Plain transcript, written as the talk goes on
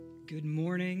Good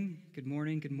morning, good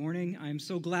morning, good morning. I'm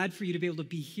so glad for you to be able to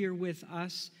be here with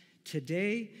us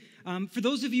today. For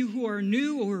those of you who are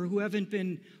new or who haven't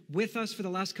been with us for the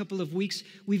last couple of weeks,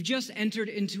 we've just entered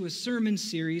into a sermon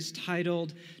series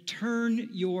titled Turn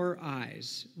Your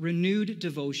Eyes, Renewed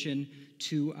Devotion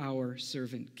to Our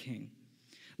Servant King.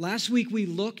 Last week we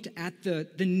looked at the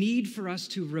need for us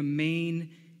to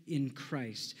remain in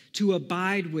Christ, to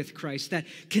abide with Christ, that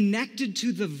connected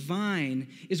to the vine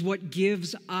is what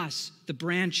gives us, the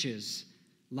branches,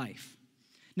 life.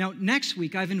 Now, next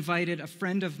week, I've invited a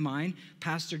friend of mine,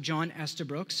 Pastor John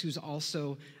Estabrooks, who's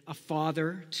also a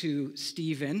father to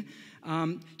Stephen,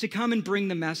 to come and bring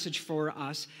the message for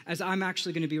us, as I'm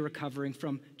actually going to be recovering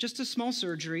from just a small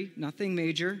surgery, nothing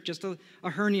major, just a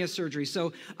hernia surgery.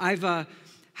 So I've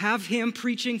have him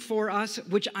preaching for us,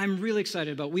 which I'm really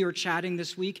excited about. We were chatting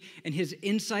this week, and his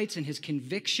insights and his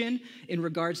conviction in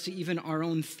regards to even our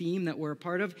own theme that we're a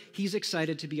part of, he's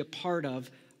excited to be a part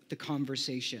of the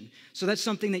conversation. So that's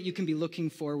something that you can be looking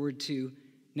forward to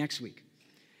next week.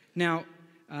 Now,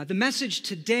 the message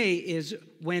today is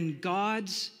when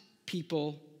God's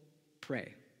people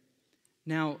pray.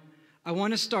 Now, I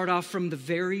want to start off from the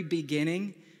very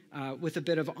beginning with a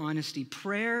bit of honesty.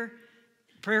 Prayer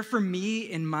for me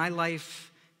in my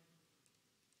life,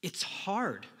 it's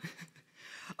hard.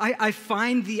 I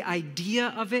find the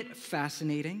idea of it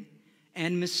fascinating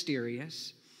and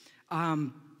mysterious.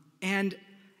 And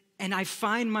I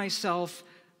find myself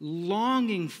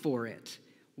longing for it,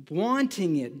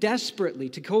 wanting it desperately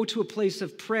to go to a place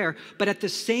of prayer, but at the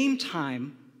same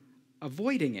time,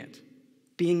 avoiding it,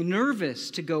 being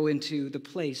nervous to go into the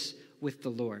place with the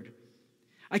Lord.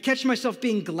 I catch myself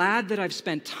being glad that I've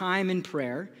spent time in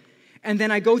prayer, and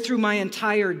then I go through my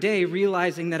entire day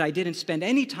realizing that I didn't spend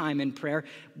any time in prayer,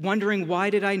 wondering why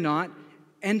did I not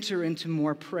enter into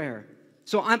more prayer.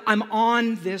 So I'm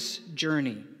on this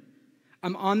journey.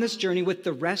 I'm on this journey with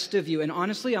the rest of you, and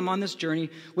honestly, I'm on this journey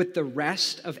with the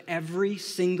rest of every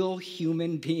single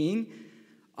human being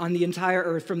on the entire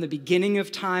earth from the beginning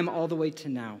of time all the way to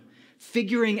now.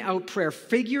 Figuring out prayer,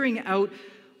 figuring out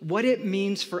what it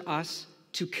means for us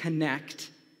to connect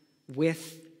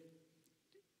with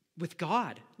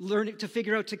God, learning to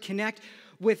figure out to connect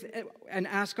with and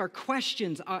ask our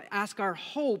questions, ask our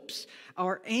hopes,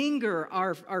 our anger,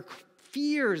 our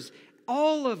fears,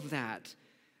 all of that,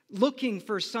 looking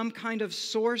for some kind of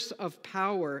source of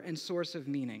power and source of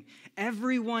meaning.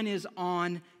 Everyone is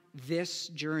on this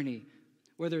journey.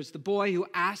 Whether it's the boy who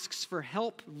asks for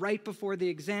help right before the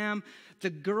exam,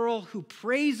 the girl who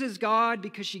praises God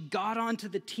because she got onto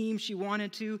the team she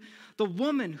wanted to, the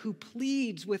woman who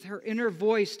pleads with her inner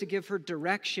voice to give her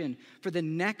direction for the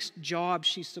next job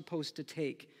she's supposed to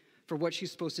take, for what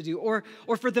she's supposed to do, or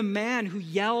for the man who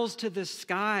yells to the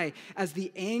sky as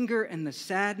the anger and the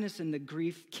sadness and the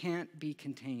grief can't be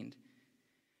contained.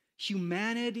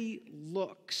 Humanity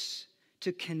looks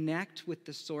to connect with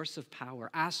the source of power,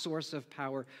 our source of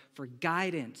power for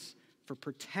guidance, for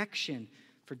protection,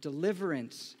 for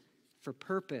deliverance, for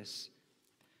purpose.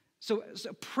 So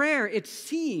prayer, it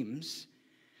seems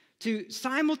to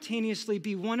simultaneously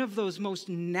be one of those most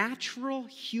natural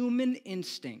human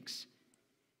instincts.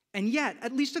 And yet,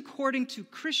 at least according to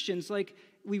Christians, like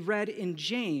we read in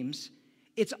James,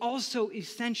 it's also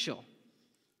essential.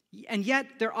 And yet,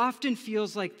 there often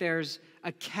feels like there's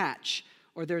a catch,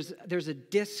 or there's a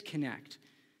disconnect.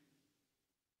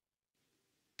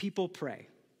 People pray.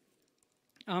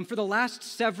 For the last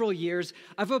several years,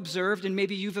 I've observed, and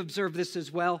maybe you've observed this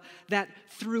as well, that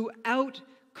throughout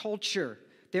culture,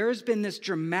 there has been this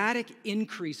dramatic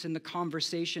increase in the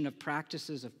conversation of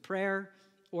practices of prayer,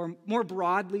 or more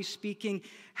broadly speaking,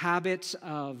 habits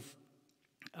of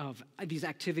these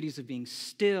activities of being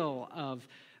still, of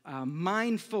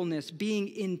mindfulness, being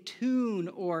in tune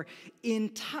or in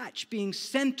touch, being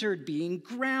centered, being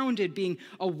grounded, being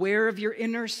aware of your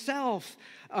inner self,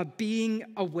 being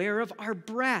aware of our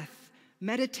breath,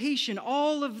 meditation,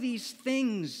 all of these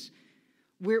things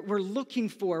we're looking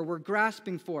for, we're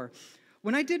grasping for.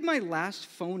 When I did my last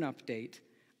phone update,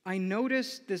 I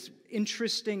noticed this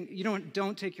interesting,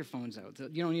 don't take your phones out.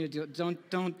 You don't need to do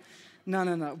it.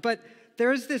 No. But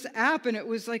there's this app, and it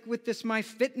was like with this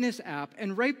MyFitness app,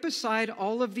 and right beside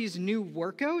all of these new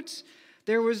workouts,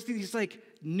 there was these like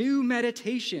new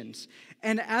meditations.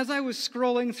 And as I was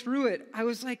scrolling through it, I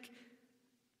was like,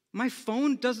 my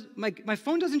phone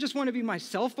doesn't just want to be my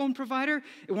cell phone provider,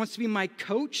 it wants to be my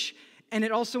coach, and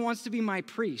it also wants to be my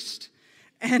priest.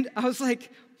 And I was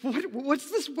like, what's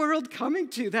this world coming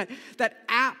to? That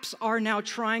apps are now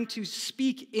trying to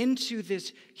speak into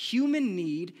this human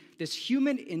need, this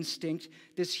human instinct,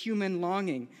 this human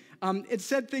longing. It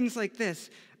said things like this.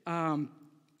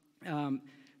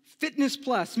 Fitness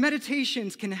Plus,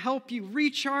 meditations can help you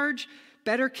recharge,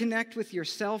 better connect with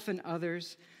yourself and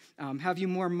others, have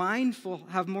more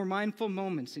mindful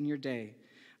moments in your day.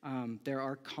 There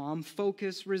are calm,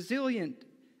 focus, resilience,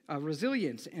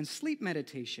 and sleep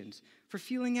meditations for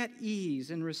feeling at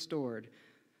ease and restored.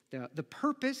 The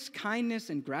purpose, kindness,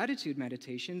 and gratitude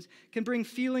meditations can bring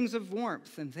feelings of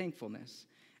warmth and thankfulness.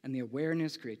 And the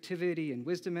awareness, creativity, and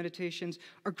wisdom meditations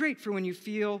are great for when you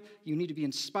feel you need to be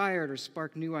inspired or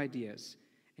spark new ideas.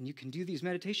 And you can do these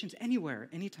meditations anywhere,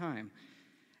 anytime.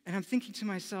 And I'm thinking to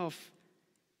myself,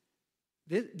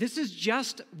 this is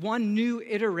just one new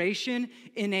iteration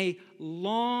in a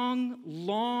long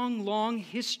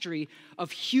history of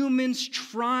humans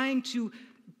trying to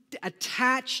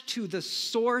attach to the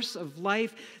source of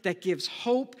life that gives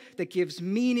hope, that gives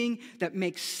meaning, that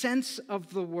makes sense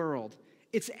of the world.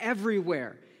 It's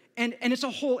everywhere. And it's a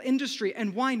whole industry.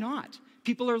 And why not?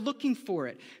 People are looking for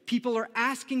it. People are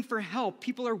asking for help.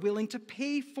 People are willing to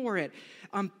pay for it.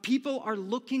 People are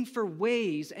looking for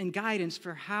ways and guidance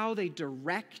for how they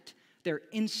direct their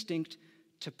instinct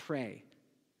to pray.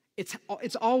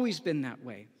 It's always been that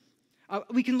way.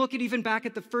 We can look at even back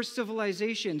at the first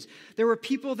civilizations. There were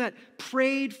people that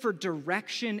prayed for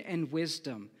direction and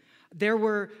wisdom. There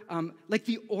were like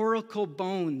the oracle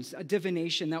bones, a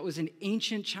divination that was in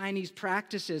ancient Chinese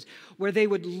practices where they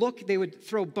would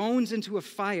throw bones into a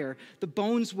fire, the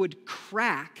bones would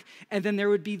crack, and then there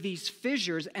would be these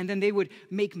fissures, and then they would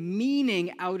make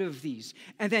meaning out of these.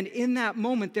 And then in that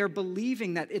moment, they're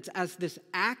believing that it's as this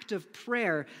act of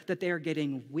prayer that they are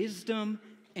getting wisdom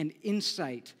and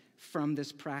insight from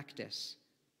this practice.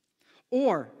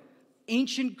 Or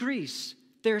ancient Greece,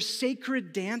 their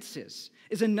sacred dances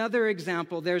is another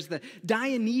example. There's the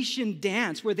Dionysian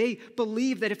dance where they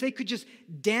believe that if they could just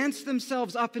dance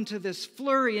themselves up into this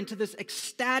flurry, into this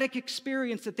ecstatic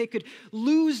experience, that they could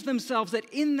lose themselves, that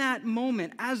in that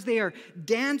moment, as they are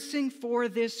dancing for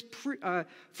this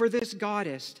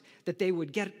goddess, that they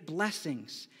would get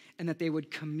blessings and that they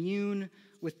would commune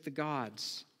with the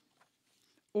gods.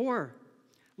 Or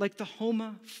like the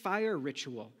Homa fire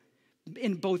ritual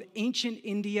in both ancient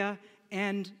India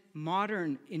and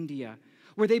modern India,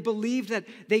 where they believed that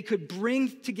they could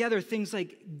bring together things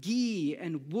like ghee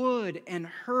and wood and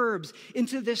herbs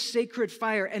into this sacred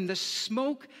fire, and the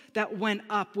smoke that went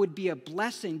up would be a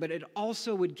blessing, but it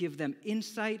also would give them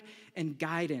insight and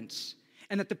guidance,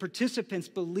 and that the participants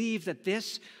believed that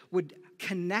this would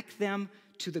connect them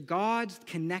to the gods,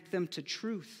 connect them to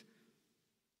truth.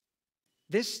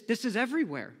 This is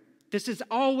everywhere. This has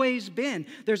always been.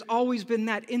 There's always been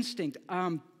that instinct.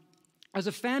 As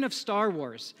a fan of Star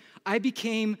Wars, I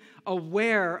became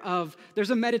aware of, there's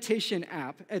a meditation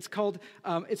app.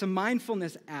 It's a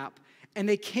mindfulness app. And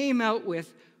they came out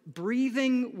with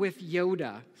Breathing with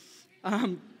Yoda.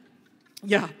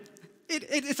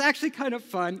 It's actually kind of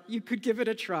fun. You could give it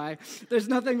a try. There's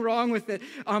nothing wrong with it.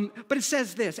 But it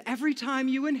says this: every time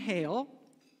you inhale,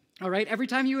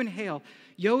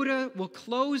 Yoda will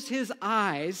close his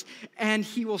eyes and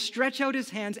he will stretch out his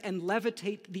hands and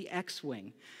levitate the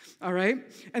X-Wing. All right?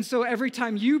 And so every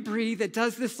time you breathe, it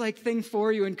does this thing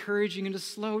for you, encouraging you to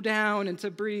slow down and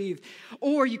to breathe.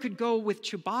 Or you could go with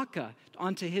Chewbacca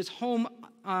onto his home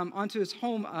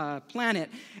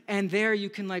planet, and there you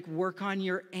can work on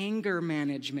your anger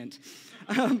management.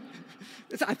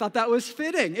 I thought that was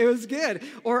fitting. It was good.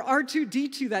 Or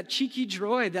R2-D2, that cheeky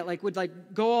droid that would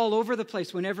go all over the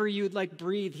place. Whenever you would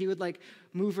breathe, he would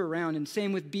move around. And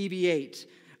same with BB-8.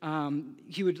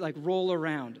 He would roll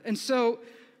around. And so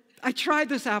I tried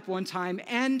this app one time,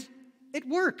 and it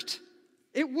worked.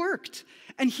 It worked.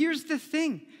 And here's the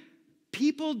thing.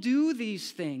 People do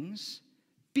these things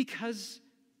because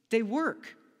they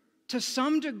work. To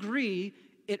some degree,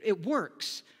 it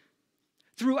works.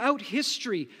 Throughout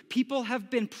history, people have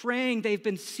been praying, they've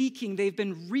been seeking, they've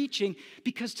been reaching,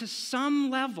 because to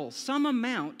some level, some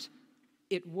amount,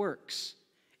 it works.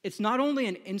 It's not only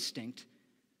an instinct,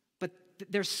 but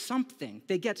there's something.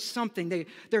 They get something.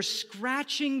 They're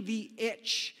scratching the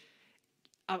itch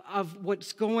of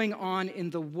what's going on in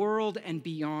the world and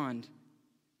beyond.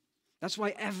 That's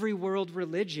why every world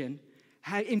religion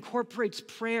incorporates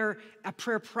prayer, a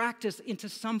prayer practice into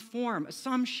some form,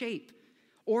 some shape.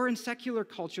 Or in secular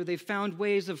culture, they've found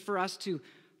ways for us to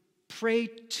pray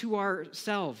to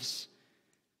ourselves,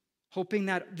 hoping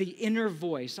that the inner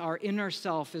voice, our inner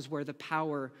self, is where the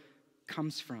power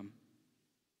comes from.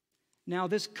 Now,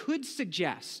 this could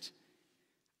suggest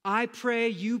I pray,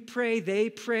 you pray, they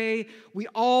pray, we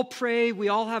all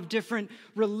have different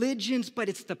religions, but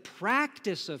it's the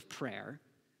practice of prayer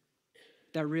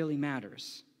that really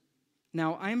matters.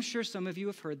 Now, I am sure some of you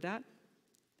have heard that.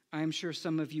 I'm sure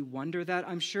some of you wonder that.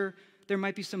 I'm sure there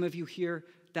might be some of you here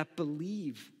that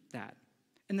believe that.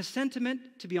 And the sentiment,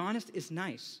 to be honest, is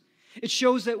nice. It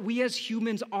shows that we as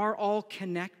humans are all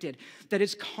connected, that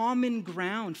it's common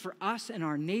ground for us and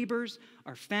our neighbors,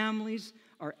 our families,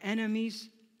 our enemies.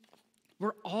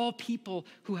 We're all people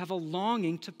who have a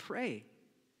longing to pray.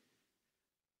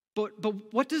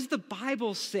 But what does the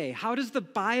Bible say? How does the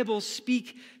Bible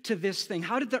speak to this thing?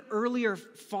 How did the earlier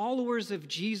followers of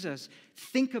Jesus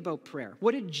think about prayer?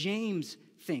 What did James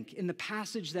think in the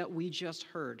passage that we just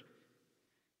heard?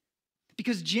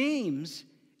 Because James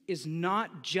is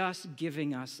not just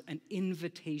giving us an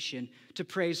invitation to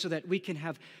pray so that we can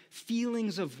have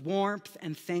feelings of warmth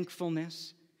and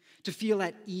thankfulness, to feel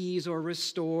at ease or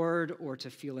restored, or to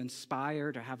feel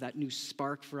inspired or have that new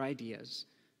spark for ideas.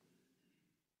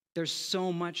 There's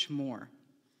so much more.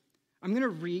 I'm going to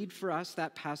read for us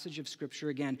that passage of Scripture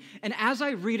again. And as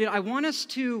I read it, I want us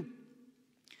to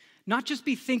not just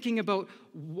be thinking about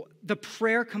the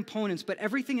prayer components, but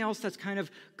everything else that's kind of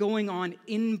going on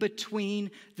in between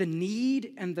the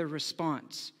need and the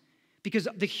response. Because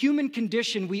the human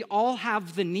condition, we all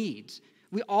have the needs.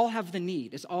 We all have the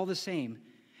need. It's all the same.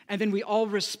 And then we all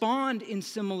respond in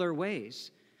similar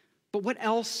ways. But what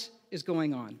else is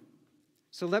going on?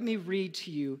 So let me read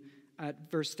to you at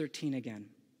verse 13 again.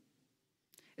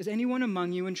 Is anyone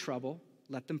among you in trouble?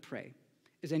 Let them pray.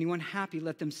 Is anyone happy?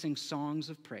 Let them sing songs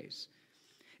of praise.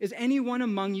 Is anyone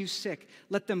among you sick?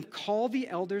 Let them call the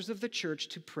elders of the church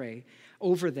to pray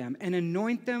over them and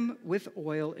anoint them with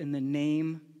oil in the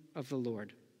name of the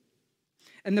Lord.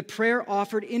 And the prayer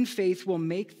offered in faith will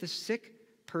make the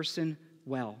sick person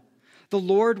well. The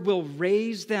Lord will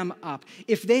raise them up.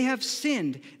 If they have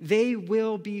sinned, they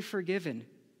will be forgiven.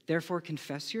 Therefore,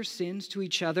 confess your sins to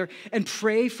each other and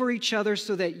pray for each other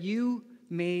so that you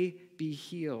may be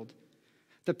healed.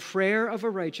 The prayer of a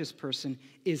righteous person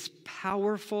is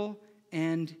powerful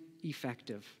and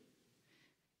effective.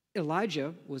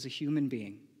 Elijah was a human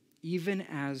being, even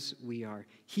as we are.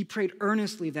 He prayed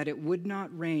earnestly that it would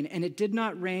not rain, and it did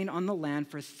not rain on the land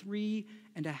for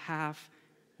 3.5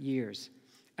 years.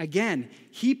 Again,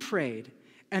 he prayed,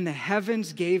 and the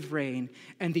heavens gave rain,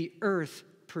 and the earth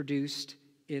produced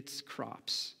its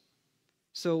crops.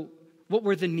 So, what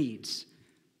were the needs?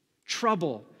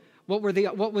 Trouble. What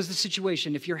was the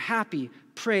situation? If you're happy,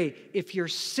 pray. If you're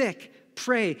sick,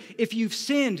 pray. If you've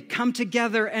sinned, come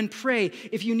together and pray.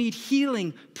 If you need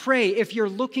healing, pray. If you're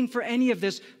looking for any of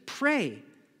this, pray.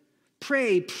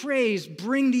 Pray, praise,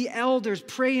 bring the elders,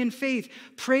 pray in faith,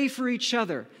 pray for each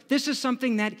other. This is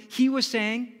something that he was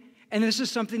saying, and this is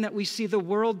something that we see the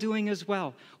world doing as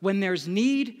well. When there's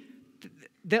need,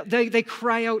 they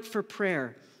cry out for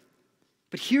prayer.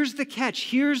 But here's the catch.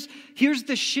 Here's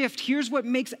the shift. Here's what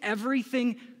makes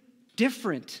everything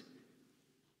different.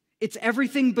 It's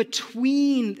everything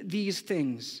between these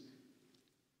things.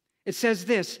 It says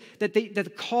this, that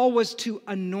the call was to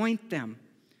anoint them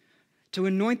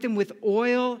with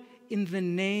oil in the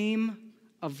name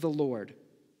of the Lord.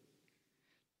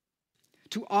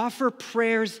 To offer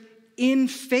prayers in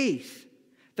faith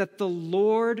that the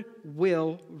Lord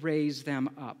will raise them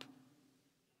up.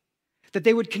 That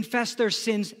they would confess their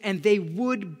sins and they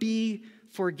would be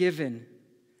forgiven.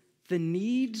 The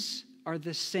needs are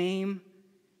the same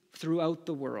throughout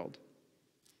the world.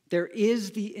 There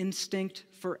is the instinct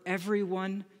for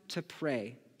everyone to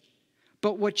pray.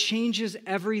 But what changes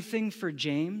everything for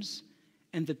James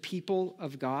and the people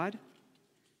of God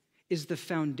is the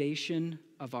foundation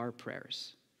of our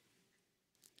prayers.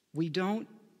 We don't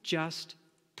just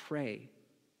pray.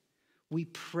 We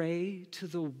pray to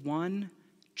the one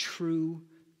true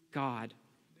God.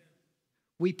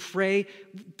 We pray.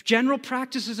 General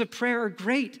practices of prayer are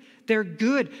great. They're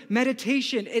good.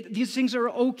 Meditation, these things are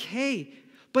okay.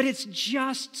 But it's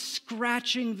just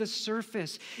scratching the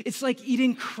surface. It's like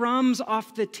eating crumbs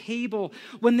off the table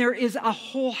when there is a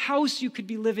whole house you could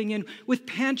be living in with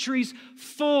pantries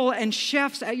full and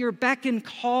chefs at your beck and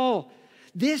call.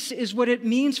 This is what it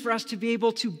means for us to be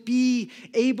able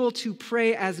to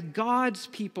pray as God's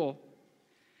people.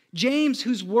 James,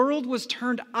 whose world was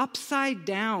turned upside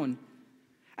down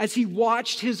as he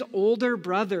watched his older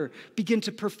brother begin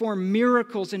to perform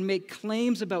miracles and make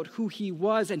claims about who he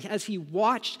was, and as he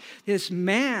watched this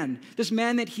man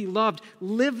that he loved,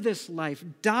 live this life,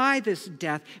 die this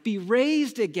death, be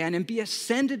raised again, and be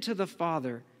ascended to the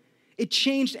Father, it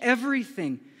changed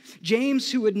everything.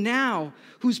 James,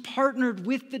 who's partnered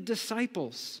with the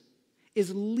disciples,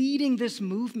 is leading this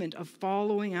movement of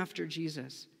following after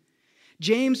Jesus.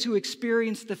 James, who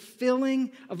experienced the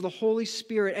filling of the Holy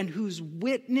Spirit and who's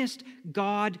witnessed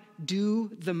God do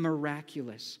the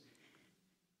miraculous.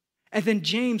 And then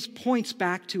James points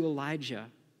back to Elijah.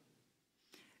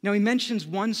 Now, he mentions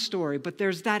one story, but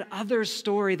there's that other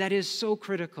story that is so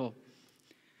critical.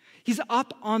 He's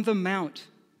up on the mount,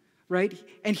 right?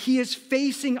 And he is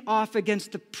facing off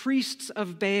against the priests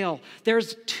of Baal.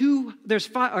 There's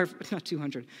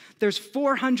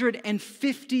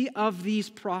 450 of these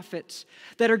prophets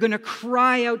that are going to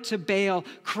cry out to Baal,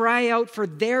 cry out for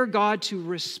their God to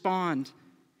respond.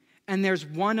 And there's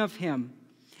one of him,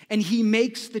 and he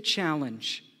makes the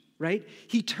challenge, right?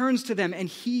 He turns to them and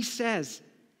he says,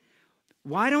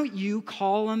 "Why don't you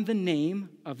call on the name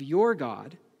of your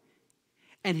God?"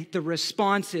 And the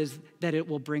response is that it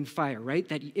will bring fire, right?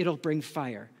 That it'll bring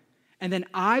fire. "And then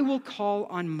I will call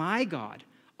on my God,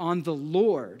 on the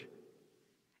Lord,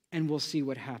 and we'll see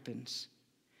what happens."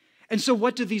 And so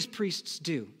what do these priests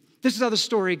do? This is how the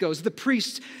story goes. The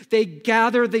priests, they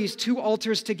gather these two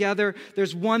altars together.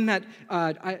 There's one that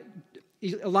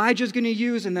Elijah's going to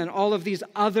use, and then all of these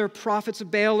other prophets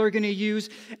of Baal are going to use.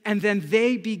 And then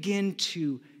they begin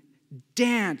to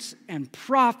dance and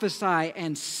prophesy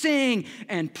and sing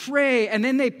and pray, and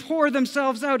then they pour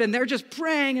themselves out, and they're just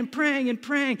praying and praying and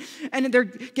praying, and they're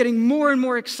getting more and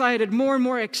more excited, more and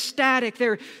more ecstatic.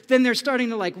 Then they're starting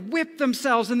to whip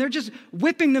themselves, and they're just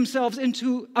whipping themselves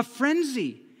into a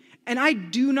frenzy. And I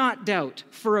do not doubt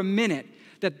for a minute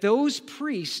that those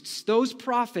priests, those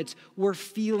prophets, were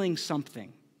feeling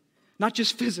something. Not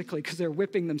just physically, because they're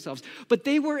whipping themselves, but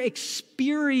they were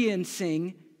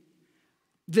experiencing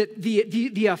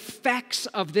the effects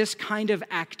of this kind of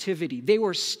activity. They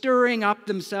were stirring up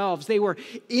themselves. They were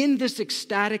in this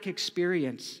ecstatic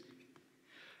experience.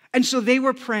 And so they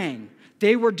were praying.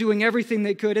 They were doing everything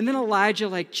they could. And then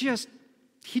Elijah,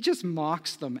 he just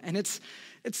mocks them. And it's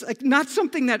not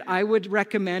something that I would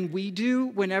recommend we do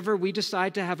whenever we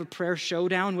decide to have a prayer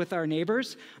showdown with our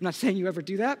neighbors. I'm not saying you ever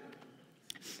do that,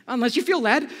 unless you feel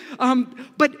led.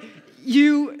 But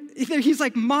he's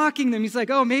mocking them. He's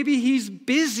like, "Oh, maybe he's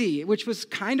busy," which was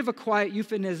kind of a quiet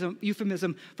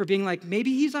euphemism for being like,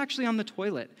 maybe he's actually on the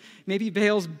toilet. Maybe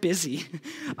Baal's busy.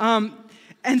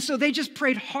 And so they just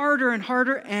prayed harder and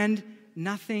harder, and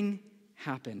nothing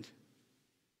happened.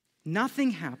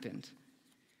 Nothing happened.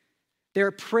 Their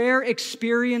prayer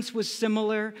experience was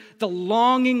similar. The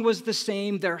longing was the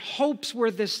same. Their hopes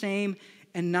were the same,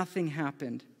 and nothing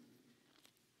happened.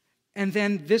 And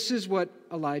then this is what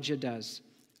Elijah does.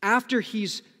 After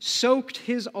he's soaked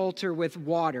his altar with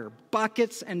water,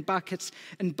 buckets and buckets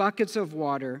and buckets of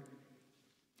water,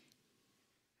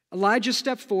 Elijah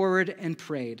stepped forward and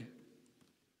prayed,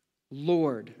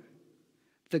 "Lord,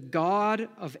 the God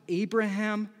of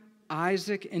Abraham,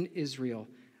 Isaac, and Israel,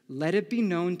 let it be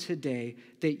known today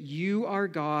that you are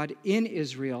God in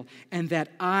Israel, and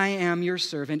that I am your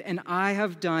servant, and I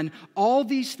have done all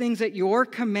these things at your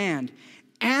command.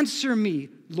 Answer me,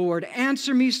 Lord,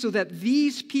 answer me, so that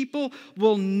these people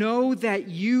will know that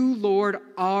you, Lord,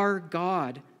 are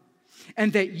God,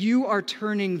 and that you are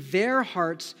turning their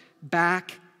hearts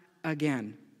back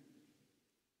again."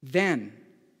 Then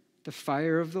the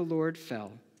fire of the Lord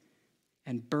fell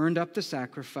and burned up the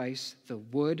sacrifice, the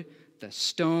wood, the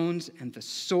stones, and the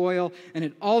soil, and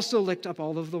it also licked up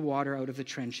all of the water out of the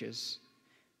trenches.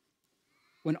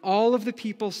 When all of the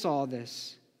people saw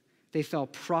this, they fell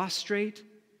prostrate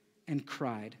and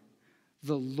cried,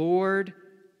 "The Lord,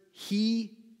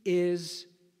 He is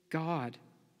God.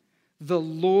 The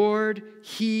Lord,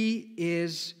 He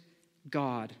is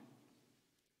God."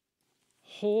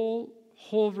 Whole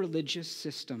religious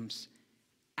systems,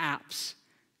 apps,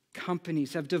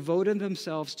 companies have devoted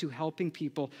themselves to helping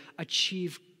people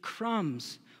achieve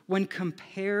crumbs when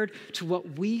compared to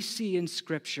what we see in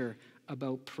Scripture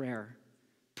about prayer.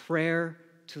 Prayer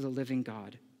to the living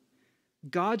God.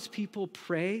 God's people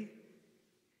pray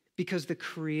because the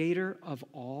Creator of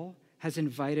all has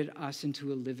invited us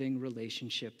into a living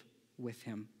relationship with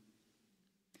Him.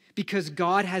 Because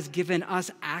God has given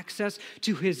us access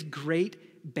to His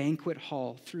great banquet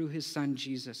hall through His Son,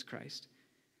 Jesus Christ.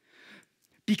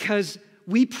 Because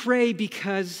we pray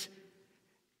because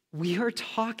we are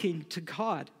talking to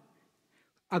God,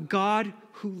 a God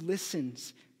who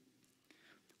listens.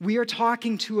 We are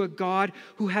talking to a God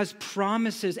who has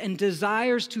promises and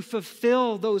desires to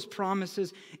fulfill those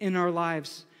promises in our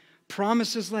lives.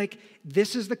 Promises like,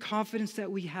 this is the confidence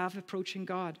that we have approaching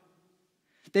God.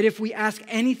 That if we ask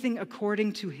anything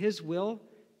according to His will,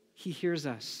 He hears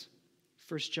us.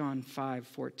 1 John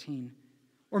 5:14.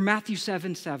 Or Matthew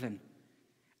 7:7.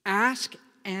 Ask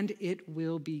and it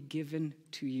will be given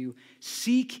to you.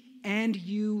 Seek and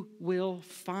you will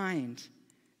find.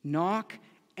 Knock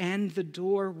and the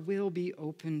door will be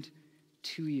opened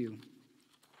to you.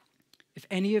 If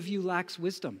any of you lacks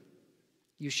wisdom,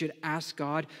 You should ask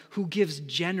God, who gives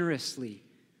generously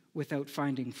without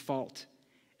finding fault,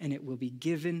 and it will be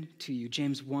given to you.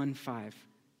 James 1:5.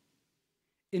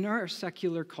 In our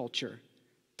secular culture,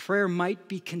 prayer might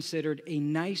be considered a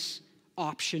nice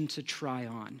option to try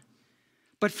on.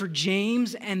 But for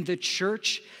James and the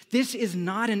church, this is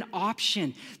not an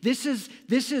option. This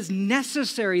is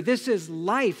necessary. This is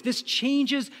life. This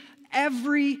changes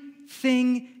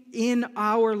everything in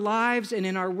our lives and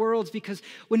in our worlds, because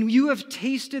when you have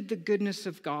tasted the goodness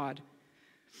of God,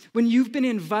 when you've been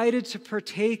invited to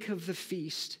partake of the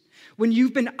feast, when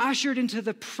you've been ushered into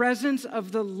the presence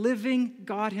of the living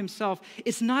God himself,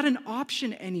 it's not an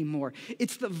option anymore.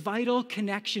 It's the vital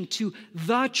connection to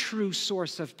the true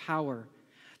source of power.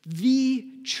 The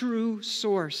true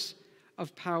source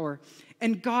of power.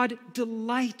 And God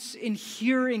delights in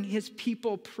hearing his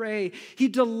people pray. He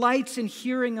delights in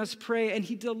hearing us pray, and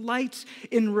he delights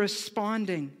in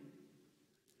responding.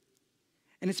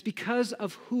 And it's because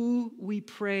of who we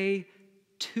pray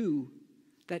to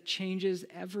that changes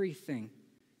everything.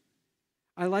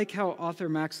 I like how author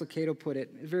Max Lucado put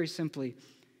it very simply.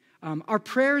 Our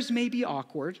prayers may be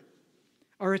awkward,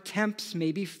 our attempts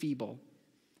may be feeble,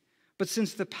 but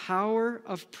since the power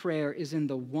of prayer is in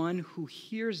the one who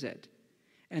hears it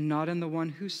and not in the one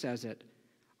who says it,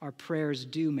 our prayers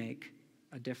do make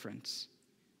a difference.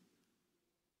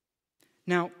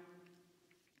 Now,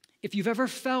 if you've ever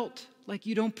felt like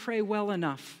you don't pray well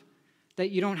enough,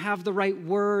 that you don't have the right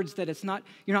words, that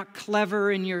you're not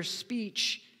clever in your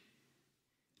speech,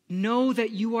 know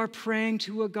that you are praying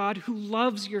to a God who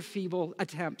loves your feeble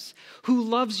attempts, who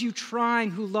loves you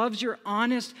trying, who loves your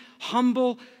honest,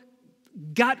 humble,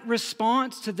 gut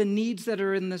response to the needs that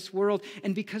are in this world.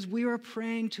 And because we are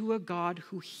praying to a God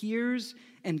who hears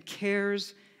and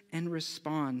cares and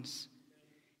responds.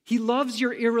 He loves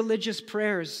your irreligious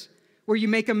prayers where you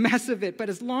make a mess of it, but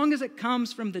as long as it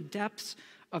comes from the depths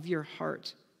of your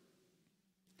heart.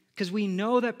 Because we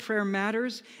know that prayer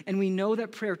matters, and we know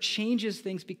that prayer changes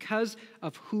things because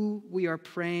of who we are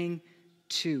praying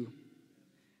to.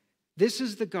 This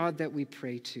is the God that we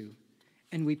pray to,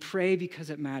 and we pray because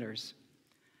it matters.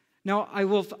 Now, I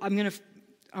want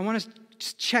to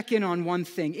just check in on one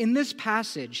thing. In this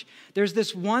passage, there's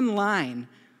this one line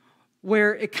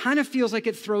where it kind of feels like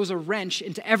it throws a wrench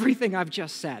into everything I've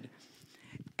just said.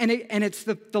 And it's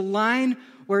the line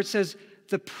where it says,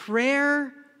 the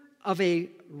prayer of a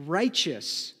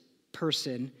righteous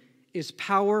person is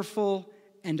powerful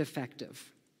and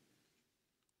effective.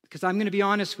 Because I'm going to be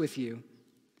honest with you,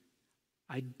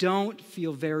 I don't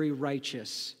feel very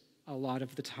righteous a lot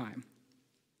of the time.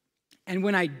 And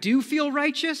when I do feel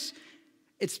righteous,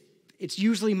 it's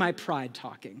usually my pride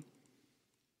talking.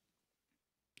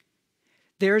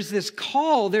 There's this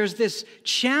call, there's this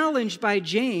challenge by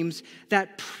James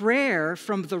that prayer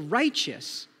from the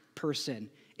righteous person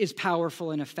is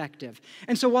powerful and effective.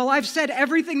 And so while I've said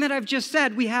everything that I've just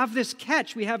said, we have this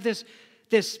catch, we have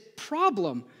this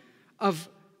problem of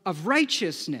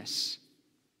righteousness.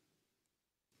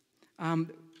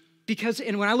 Because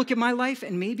when I look at my life,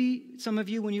 and maybe some of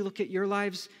you, when you look at your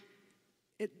lives,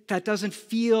 that doesn't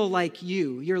feel like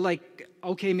you. You're like,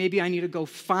 okay, maybe I need to go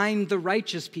find the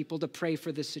righteous people to pray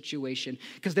for this situation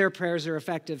because their prayers are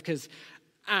effective because,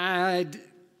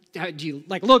 do you,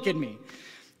 look at me.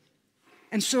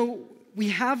 And so we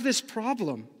have this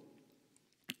problem,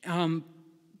 and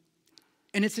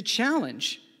it's a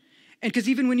challenge. And because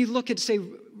even when you look at, say,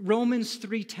 Romans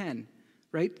 3:10,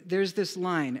 right, there's this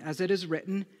line, as it is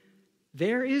written,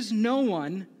 there is no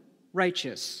one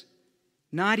righteous,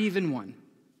 not even one.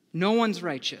 No one's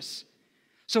righteous.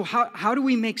 So how do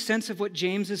we make sense of what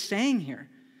James is saying here?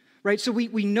 Right? So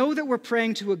we know that we're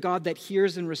praying to a God that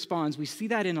hears and responds. We see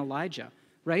that in Elijah,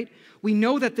 right? We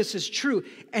know that this is true.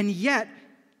 And yet,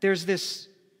 there's this,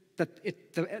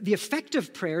 the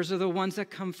effective prayers are the ones that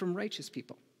come from righteous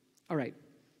people. All right.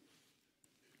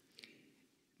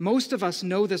 Most of us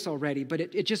know this already, but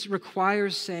it just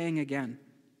requires saying again.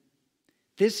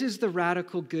 This is the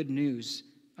radical good news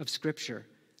of Scripture,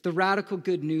 the radical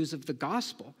good news of the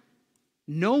gospel.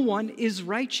 No one is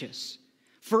righteous,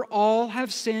 for all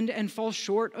have sinned and fall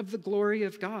short of the glory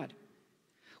of God.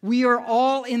 We are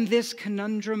all in this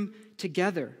conundrum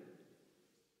together.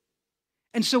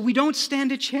 And so we don't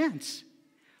stand a chance.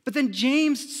 But then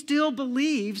James still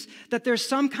believes that there's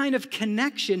some kind of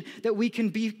connection that we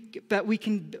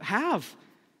can have.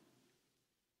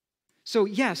 So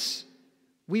yes,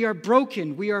 we are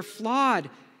broken, we are flawed.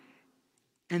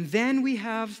 And then we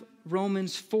have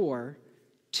Romans 4,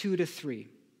 2-3,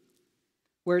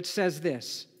 where it says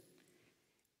this,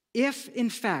 if in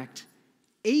fact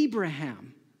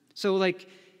Abraham, so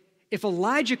if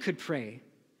Elijah could pray,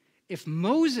 if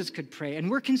Moses could pray, and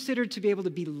we're considered to be able to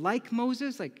be like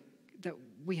Moses, like that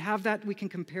we have that we can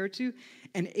compare to,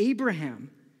 and Abraham,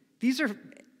 these are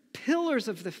pillars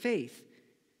of the faith.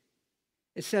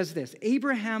 It says this,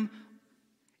 Abraham,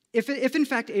 if in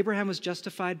fact Abraham was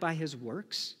justified by his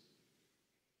works,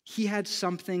 he had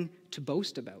something to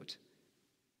boast about,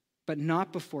 but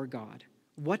not before God.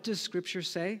 What does Scripture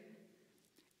say?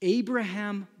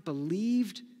 Abraham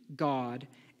believed God,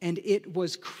 and it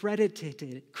was credited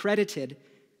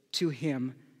to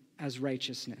him as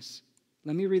righteousness.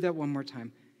 Let me read that one more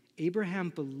time. Abraham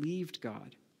believed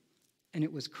God, and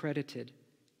it was credited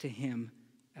to him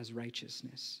as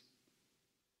righteousness.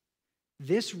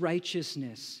 This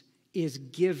righteousness is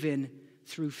given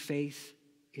through faith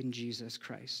in Jesus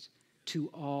Christ to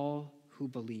all who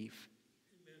believe.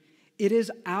 It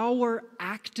is our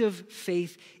active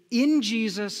faith in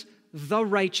Jesus, the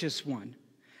righteous one,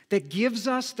 that gives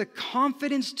us the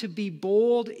confidence to be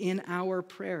bold in our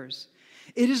prayers.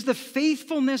 It is the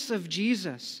faithfulness of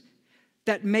Jesus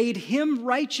that made him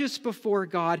righteous before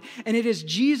God, and it is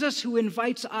Jesus who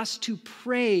invites us to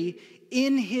pray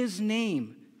in his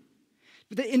name.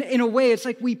 In a way, it's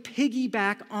like we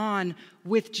piggyback on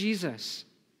with Jesus.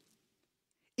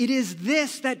 It is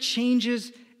this that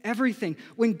changes everything.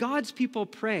 When God's people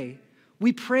pray,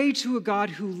 we pray to a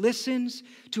God who listens,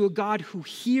 to a God who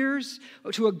hears,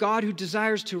 to a God who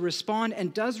desires to respond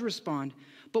and does respond,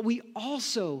 but we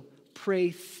also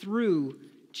pray through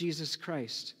Jesus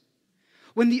Christ.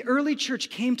 When the early church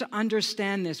came to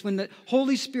understand this, when the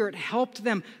Holy Spirit helped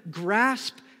them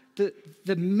grasp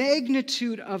the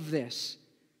magnitude of this,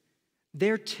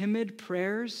 their timid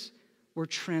prayers were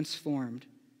transformed.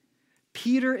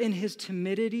 Peter, in his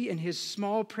timidity and his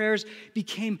small prayers,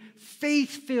 became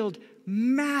faith-filled,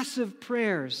 massive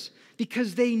prayers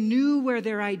because they knew where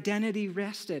their identity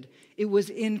rested. It was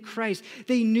in Christ.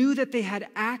 They knew that they had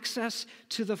access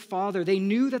to the Father. They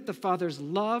knew that the Father's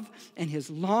love and his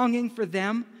longing for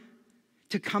them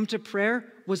to come to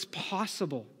prayer was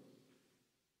possible.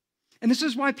 And this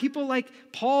is why people like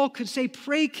Paul could say,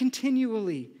 pray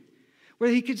continually. Where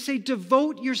he could say,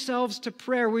 devote yourselves to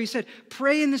prayer, where he said,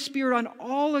 pray in the Spirit on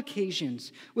all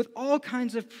occasions, with all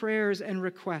kinds of prayers and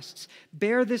requests.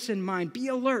 Bear this in mind. Be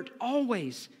alert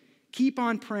always. Keep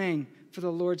on praying for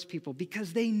the Lord's people,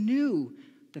 because they knew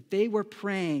that they were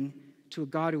praying to a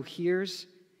God who hears,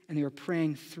 and they were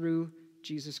praying through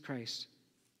Jesus Christ.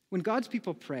 When God's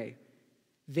people pray,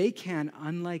 they can,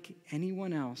 unlike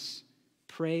anyone else,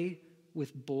 pray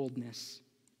with boldness,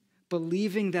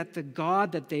 believing that the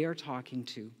God that they are talking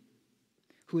to,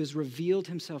 who has revealed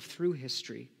himself through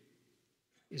history,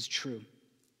 is true.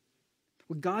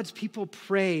 When God's people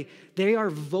pray, they are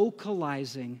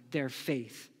vocalizing their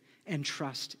faith and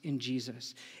trust in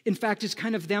Jesus. In fact, it's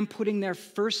kind of them putting their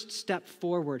first step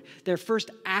forward. Their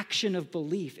first action of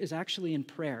belief is actually in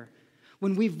prayer.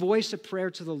 When we voice a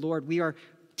prayer to the Lord, we are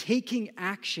taking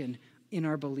action in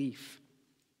our belief.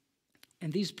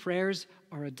 And these prayers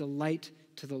are a delight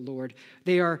to the Lord.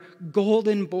 They are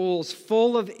golden bowls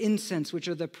full of incense, which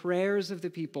are the prayers of the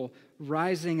people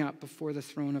rising up before the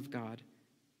throne of God.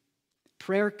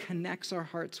 Prayer connects our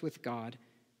hearts with God.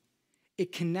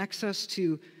 It connects us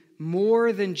to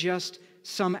more than just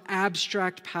some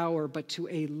abstract power, but to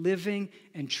a living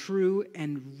and true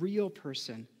and real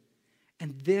person.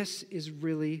 And this is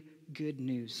really good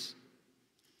news.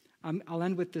 I'll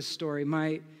end with this story.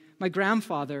 My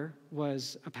grandfather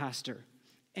was a pastor.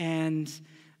 And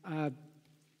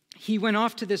he went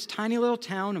off to this tiny little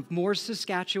town of Moore,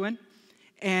 Saskatchewan.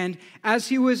 And as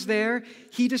he was there,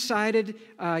 he decided,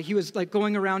 he was like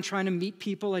going around trying to meet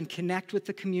people and connect with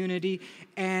the community.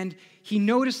 And he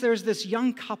noticed there's this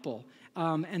young couple.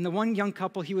 And the one young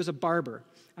couple, he was a barber.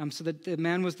 So the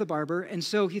man was the barber. And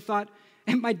so he thought,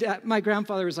 and my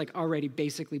grandfather was like already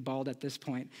basically bald at this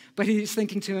point. But he's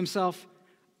thinking to himself,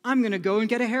 I'm going to go and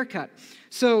get a haircut.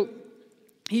 So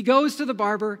he goes to the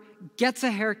barber, gets a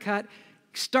haircut,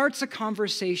 starts a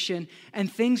conversation,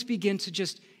 and things begin to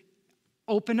just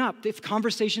open up. If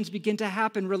conversations begin to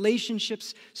happen,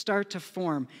 relationships start to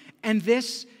form. And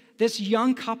this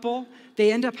young couple,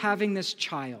 they end up having this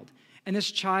child. And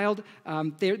this child,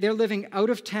 they're living out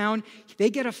of town. They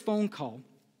get a phone call.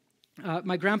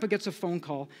 My grandpa gets a phone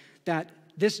call that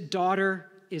this daughter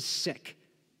is sick,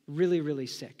 really, really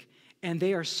sick. And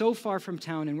they are so far from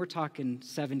town, and we're talking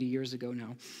 70 years ago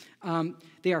now.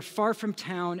 They are far from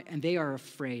town, and they are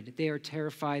afraid. They are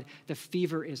terrified. The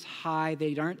fever is high.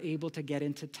 They aren't able to get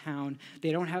into town.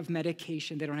 They don't have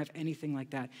medication. They don't have anything like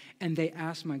that. And they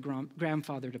asked my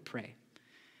grandfather to pray.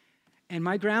 And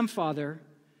my grandfather,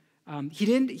 he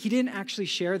didn't actually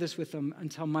share this with them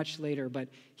until much later, but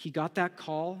he got that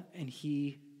call, and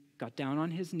he got down on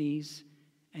his knees,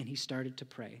 and he started to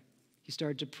pray. He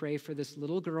started to pray for this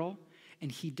little girl,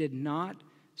 and he did not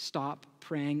stop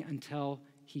praying until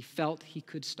he felt he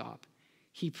could stop.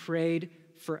 He prayed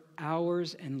for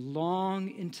hours, and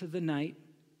long into the night,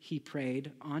 he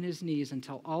prayed on his knees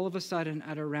until all of a sudden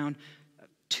at around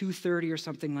 2:30 or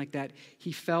something like that,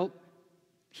 he felt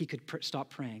he could stop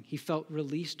praying. He felt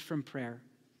released from prayer.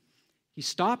 He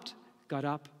stopped, got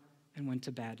up, and went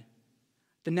to bed.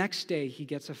 The next day, he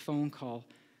gets a phone call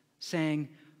saying,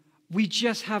 we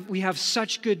have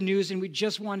such good news, and we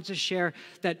just wanted to share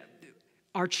that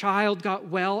our child got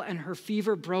well and her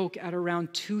fever broke at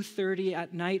around 2:30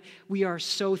 at night. We are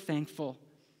so thankful.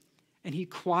 And he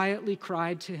quietly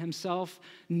cried to himself,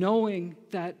 knowing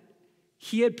that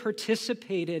he had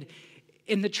participated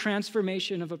in the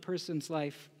transformation of a person's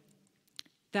life.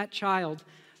 That child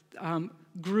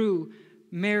grew,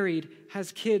 married,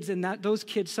 has kids, and those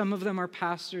kids, some of them are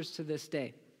pastors to this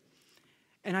day.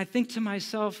 And I think to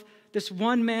myself, this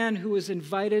one man who was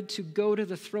invited to go to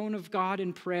the throne of God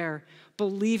in prayer,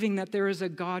 believing that there is a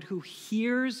God who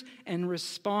hears and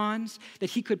responds, that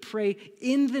he could pray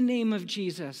in the name of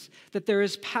Jesus, that there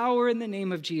is power in the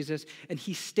name of Jesus, and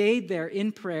he stayed there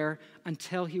in prayer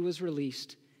until he was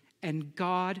released, and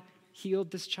God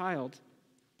healed this child.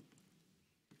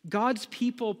 God's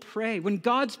people pray. When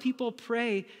God's people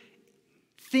pray,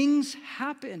 things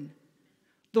happen.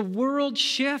 The world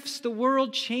shifts, the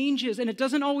world changes, and it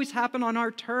doesn't always happen on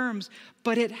our terms,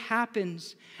 but it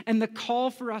happens. And the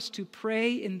call for us to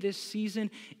pray in this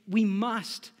season, we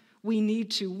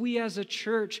need to. We as a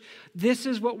church, this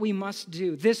is what we must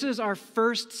do. This is our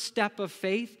first step of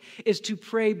faith, is to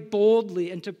pray boldly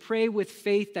and to pray with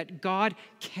faith that God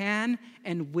can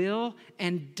and will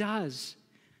and does,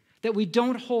 that we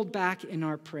don't hold back in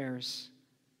our prayers.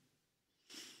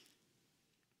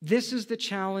 This is the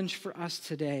challenge for us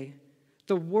today.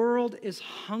 The world is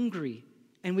hungry,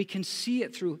 and we can see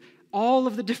it through all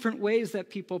of the different ways that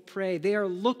people pray. They are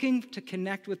looking to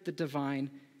connect with the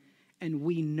divine, and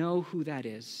we know who that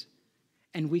is,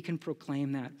 and we can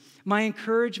proclaim that. My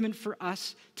encouragement for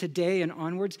us today and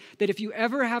onwards, that if you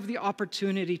ever have the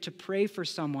opportunity to pray for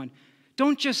someone,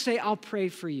 don't just say, I'll pray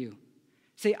for you.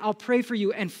 Say, I'll pray for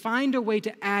you, and find a way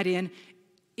to add in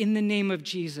the name of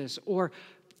Jesus, or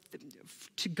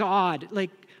to God. Like,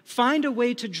 find a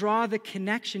way to draw the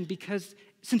connection, because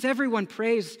since everyone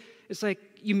prays, it's like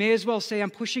you may as well say, I'm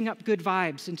pushing up good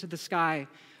vibes into the sky,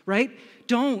 right?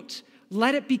 Don't.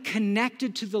 Let it be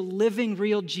connected to the living,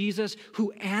 real Jesus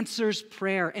who answers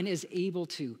prayer and is able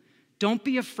to. Don't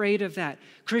be afraid of that.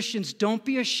 Christians, don't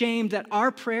be ashamed that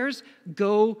our prayers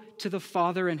go to the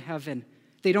Father in heaven.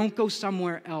 They don't go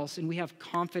somewhere else, and we have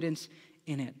confidence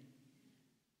in it.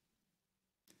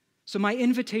 So my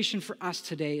invitation for us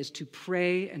today is to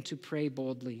pray, and to pray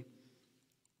boldly.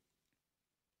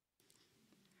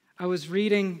 I was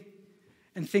reading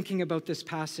and thinking about this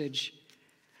passage,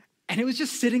 and it was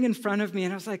just sitting in front of me,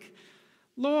 and I was like,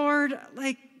 Lord,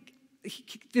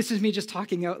 this is me just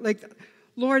talking out.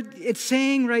 Lord, it's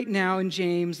saying right now in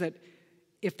James that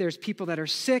if there's people that are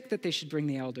sick, that they should bring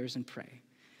the elders and pray.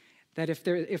 That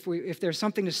if there's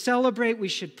something to celebrate, we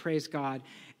should praise God.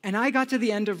 And I got to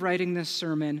the end of writing this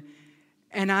sermon,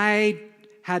 and I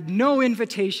had no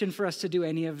invitation for us to do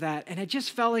any of that. And I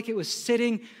just felt like it was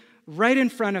sitting right in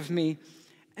front of me.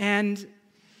 And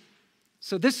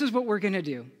so this is what we're going to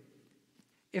do.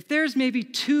 If there's maybe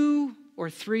 2 or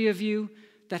 3 of you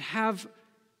that have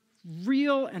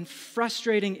real and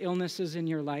frustrating illnesses in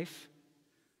your life,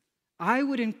 I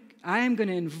am going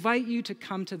to invite you to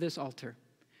come to this altar.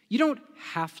 You don't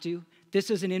have to. This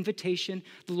is an invitation.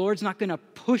 The Lord's not going to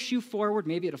push you forward.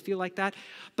 Maybe it'll feel like that.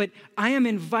 But I am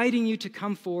inviting you to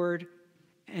come forward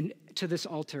and to this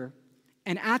altar.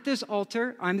 And at this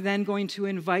altar, I'm then going to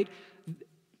invite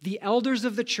the elders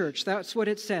of the church. That's what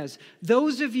it says.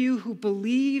 Those of you who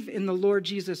believe in the Lord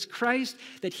Jesus Christ,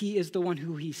 that he is the one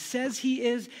who he says he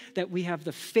is, that we have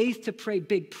the faith to pray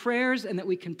big prayers, and that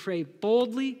we can pray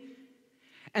boldly,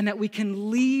 and that we can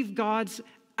leave God's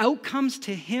outcomes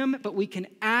to him, but we can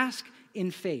ask in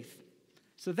faith.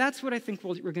 So that's what I think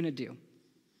we're going to do.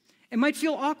 It might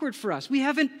feel awkward for us. We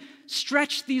haven't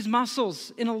stretched these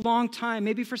muscles in a long time.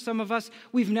 Maybe for some of us,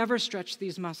 we've never stretched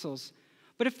these muscles.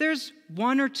 But if there's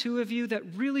 1 or 2 of you that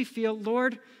really feel,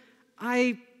 Lord,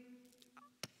 I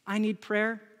need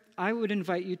prayer, I would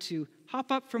invite you to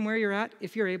hop up from where you're at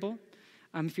if you're able.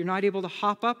 If you're not able to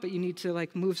hop up, but you need to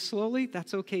move slowly,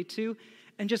 that's okay too.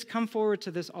 And just come forward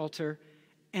to this altar.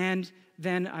 And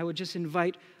then I would just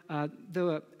invite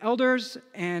the elders,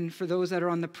 and for those that are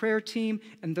on the prayer team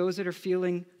and those that are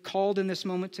feeling called in this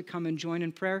moment to come and join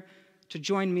in prayer, to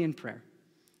join me in prayer.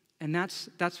 And that's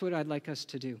what I'd like us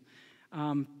to do.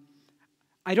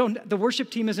 The worship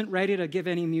team isn't ready to give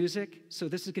any music, so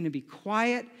this is going to be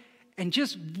quiet and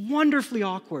just wonderfully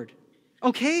awkward.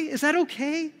 Okay? Is that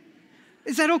okay?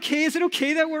 Is that okay? Is it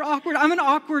okay that we're awkward? I'm an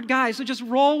awkward guy, so just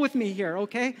roll with me here,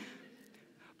 okay?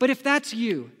 But if that's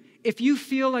you, if you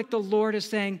feel like the Lord is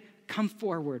saying, come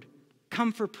forward,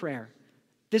 come for prayer,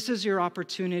 this is your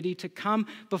opportunity to come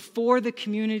before the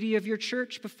community of your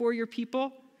church, before your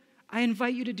people. I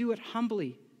invite you to do it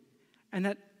humbly.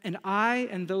 And I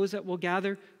and those that will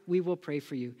gather, we will pray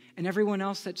for you. And everyone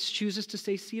else that chooses to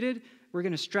stay seated, we're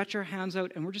going to stretch our hands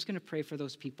out and we're just going to pray for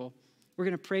those people. We're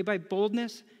going to pray by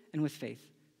boldness and with faith.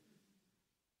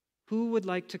 Who would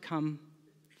like to come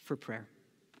for prayer?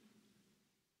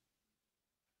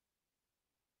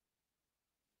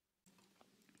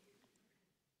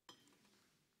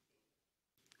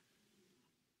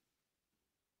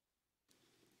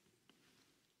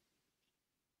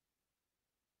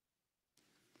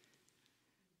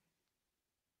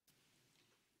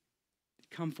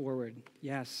 Come forward.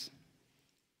 Yes.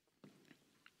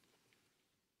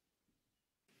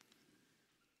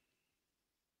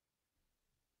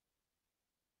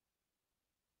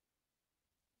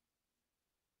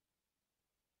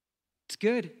 It's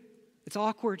good. It's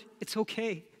awkward. It's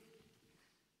okay.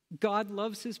 God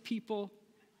loves his people.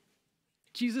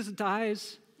 Jesus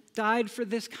died for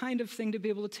this kind of thing to be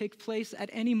able to take place at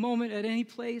any moment, at any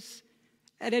place,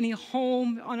 at any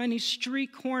home, on any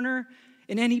street corner,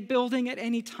 in any building, at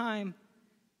any time.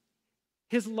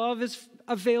 His love is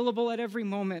available at every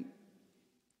moment.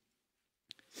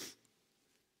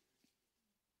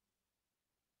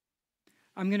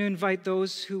 I'm going to invite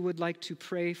those who would like to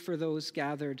pray for those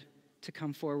gathered to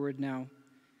come forward now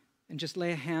and just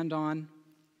lay a hand on.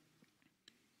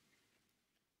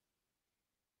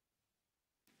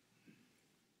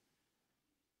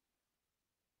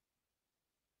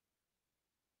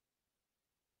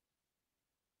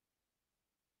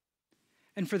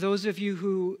 And for those of you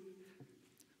who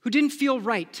didn't feel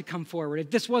right to come forward,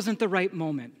 if this wasn't the right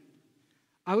moment,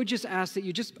 I would just ask that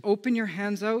you just open your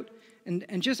hands out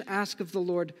and just ask of the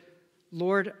Lord,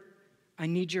 Lord, I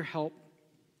need your help.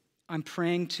 I'm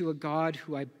praying to a God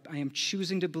who I am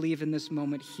choosing to believe in this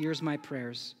moment hears my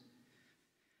prayers.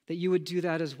 That you would do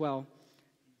that as well.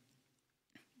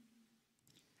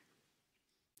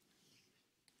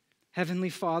 Heavenly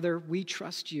Father, we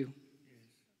trust you.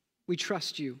 We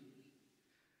trust you.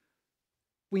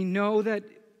 We know that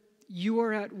you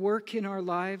are at work in our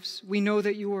lives. We know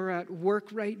that you are at work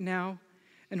right now.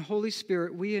 And Holy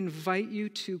Spirit, we invite you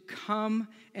to come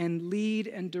and lead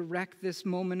and direct this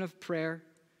moment of prayer.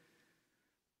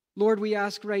 Lord, we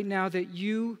ask right now that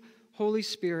you, Holy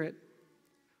Spirit,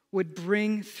 would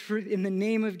bring through, in the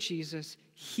name of Jesus,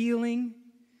 healing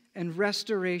and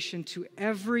restoration to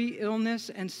every illness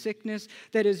and sickness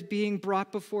that is being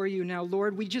brought before you now.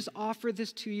 Lord, we just offer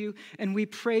this to you, and we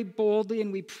pray boldly,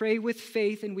 and we pray with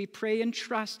faith, and we pray and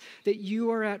trust that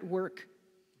you are at work.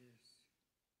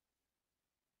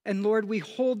 And Lord, we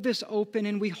hold this open,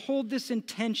 and we hold this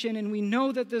intention, and we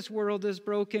know that this world is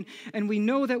broken, and we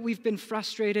know that we've been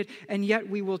frustrated, and yet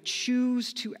we will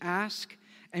choose to ask,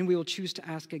 and we will choose to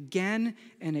ask again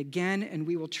and again, and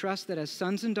we will trust that as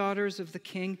sons and daughters of the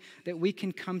King, that we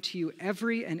can come to you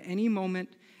every and any moment,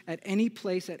 at any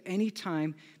place, at any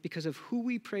time, because of who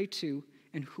we pray to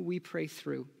and who we pray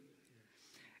through.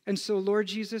 And so, Lord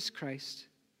Jesus Christ,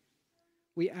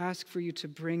 we ask for you to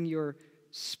bring your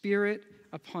Spirit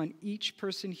upon each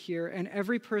person here and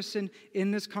every person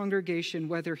in this congregation,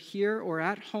 whether here or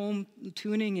at home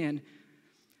tuning in,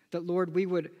 that, Lord, we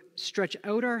would stretch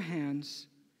out our hands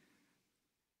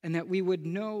and that we would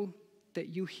know that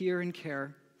you hear and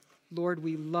care. Lord,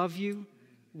 we love you.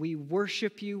 We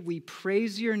worship you. We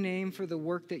praise your name for the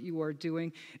work that you are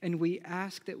doing. And we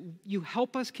ask that you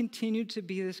help us continue to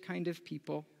be this kind of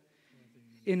people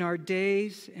in our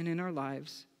days and in our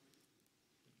lives.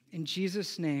 In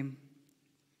Jesus' name,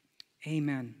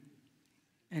 amen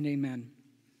and amen.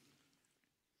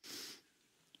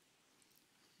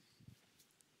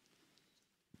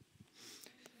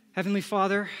 Heavenly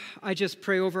Father, I just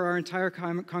pray over our entire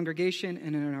congregation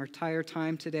and in our entire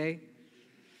time today.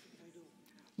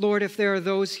 Lord, if there are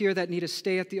those here that need to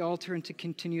stay at the altar and to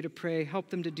continue to pray, help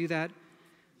them to do that.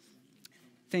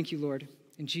 Thank you, Lord.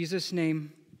 In Jesus'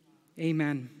 name,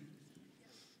 amen.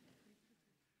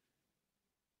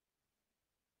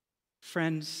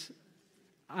 Friends,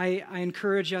 I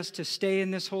encourage us to stay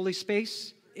in this holy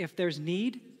space if there's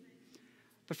need.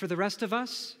 But for the rest of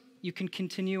us, you can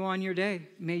continue on your day.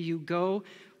 May you go.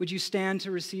 Would you stand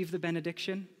to receive the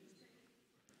benediction?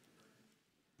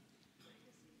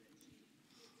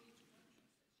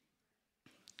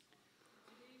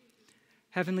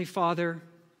 Heavenly Father,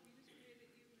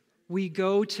 we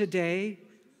go today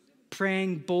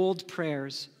praying bold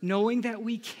prayers, knowing that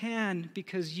we can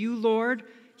because you, Lord,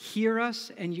 hear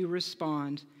us and you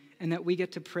respond, and that we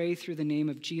get to pray through the name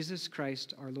of Jesus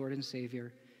Christ, our Lord and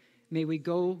Savior. May we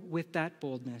go with that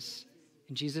boldness.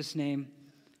 In Jesus' name,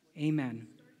 amen.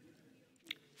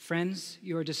 Friends,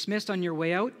 you are dismissed on your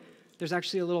way out. There's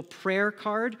actually a little prayer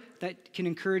card that can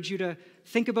encourage you to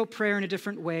think about prayer in a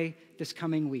different way this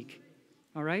coming week.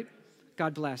 All right?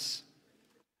 God bless.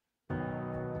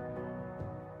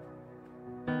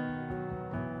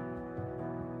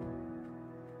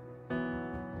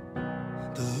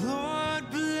 The Lord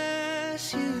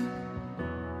bless you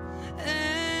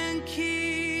and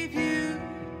keep you.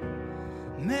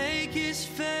 Make his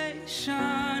face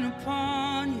shine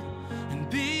upon you and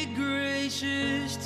be gracious